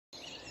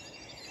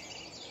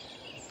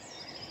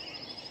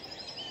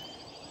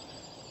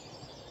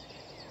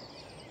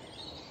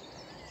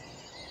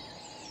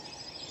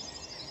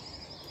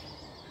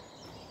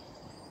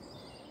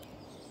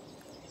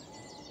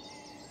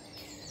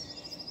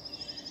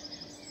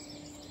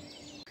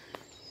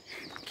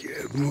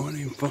Good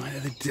morning, fight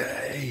of the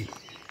day.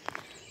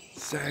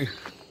 So,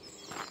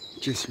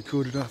 just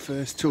recorded our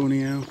first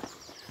tawny owl.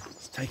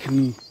 It's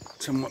taken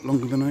somewhat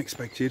longer than I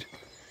expected,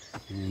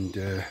 and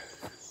the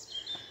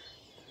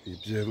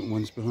observant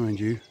ones behind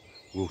you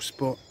will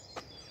spot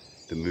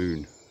the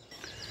moon.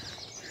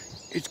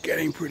 It's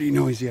getting pretty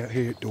noisy out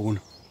here at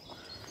dawn.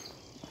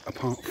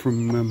 Apart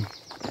from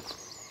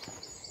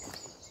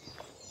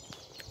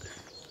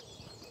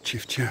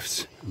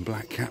chiffchaffs and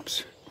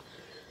blackcaps,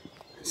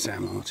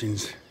 Sam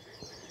Martins,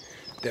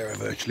 there are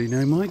virtually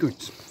no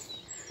migrants.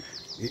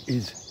 It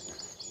is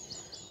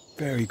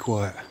very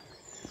quiet.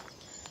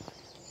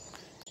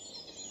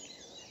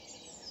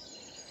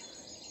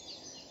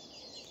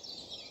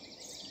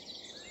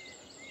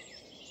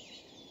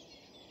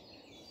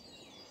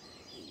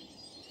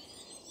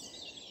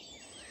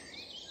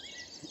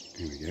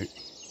 Here we go,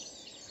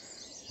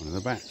 one of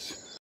the bats.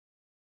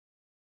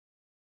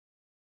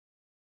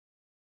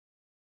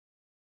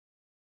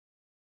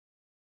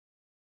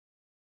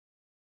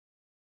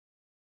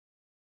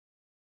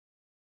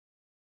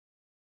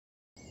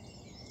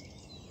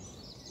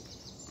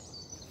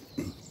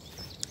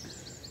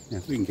 Now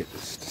if we can get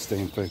this to stay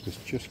in focus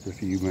just for a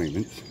few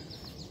moments.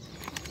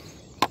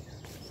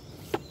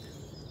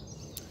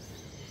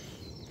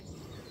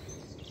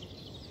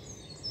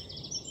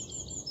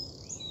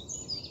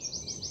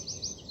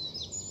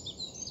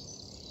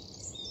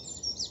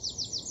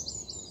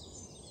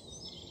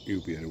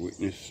 You'll be able to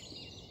witness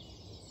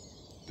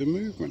the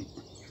movement.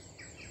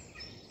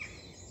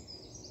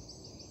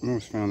 I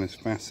always found this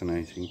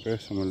fascinating.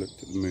 First time I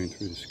looked at the moon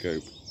through the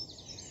scope,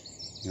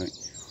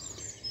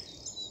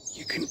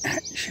 you can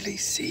actually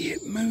see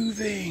it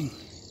moving.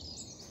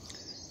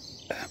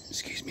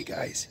 Excuse me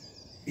guys,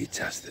 it's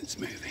us that's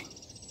moving.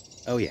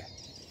 Oh yeah.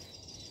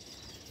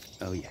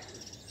 Oh yeah.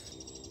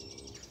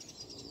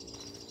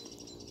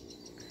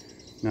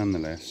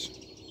 Nonetheless,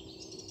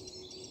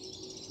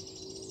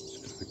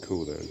 it's kind of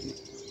cool though, isn't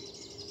it?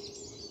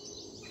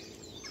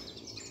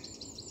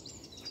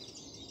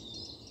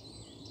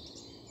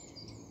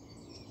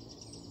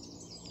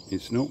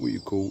 It's not what you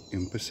call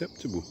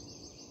imperceptible.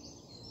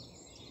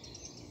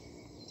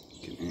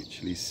 You can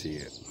actually see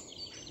it.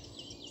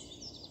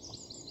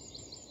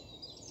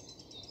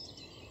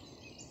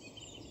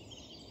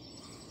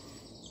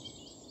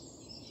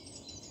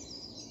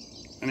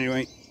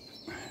 Anyway,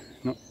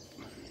 not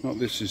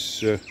this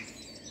is a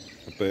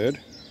bird,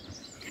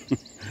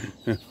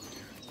 but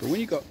when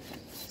you got,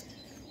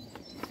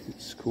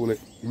 let's call it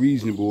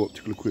reasonable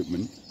optical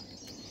equipment,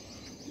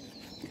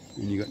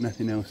 and you got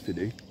nothing else to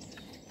do,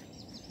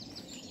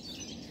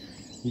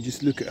 you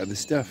just look at other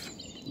stuff.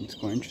 It's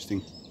quite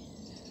interesting.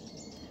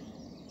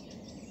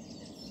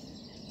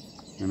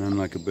 And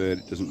unlike a bird,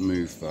 it doesn't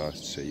move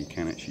fast, so you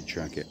can actually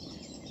track it.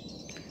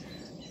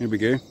 Here we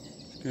go.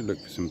 Let's go look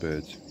for some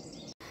birds.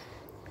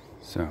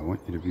 So I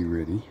want you to be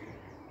ready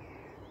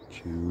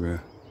to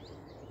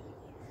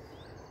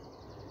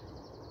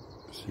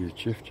see a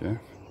chiffchaff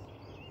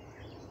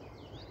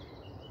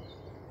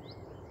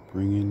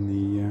bring in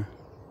the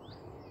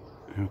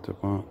outer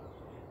part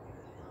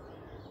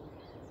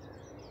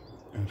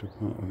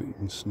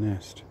of its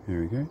nest.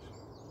 Here he goes.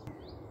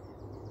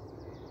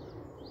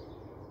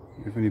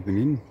 We've only been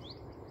in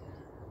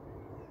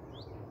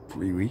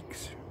 3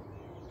 weeks.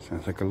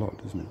 Sounds like a lot,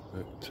 doesn't it?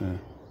 But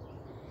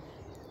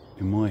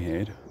in my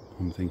head,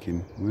 I'm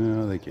thinking,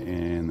 well, they get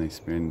in, they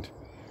spend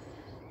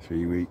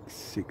 3 weeks,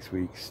 6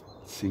 weeks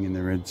singing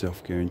their heads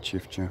off, going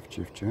chiff-chaff,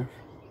 chiff-chaff.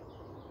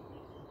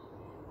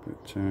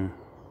 But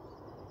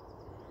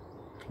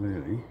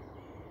clearly,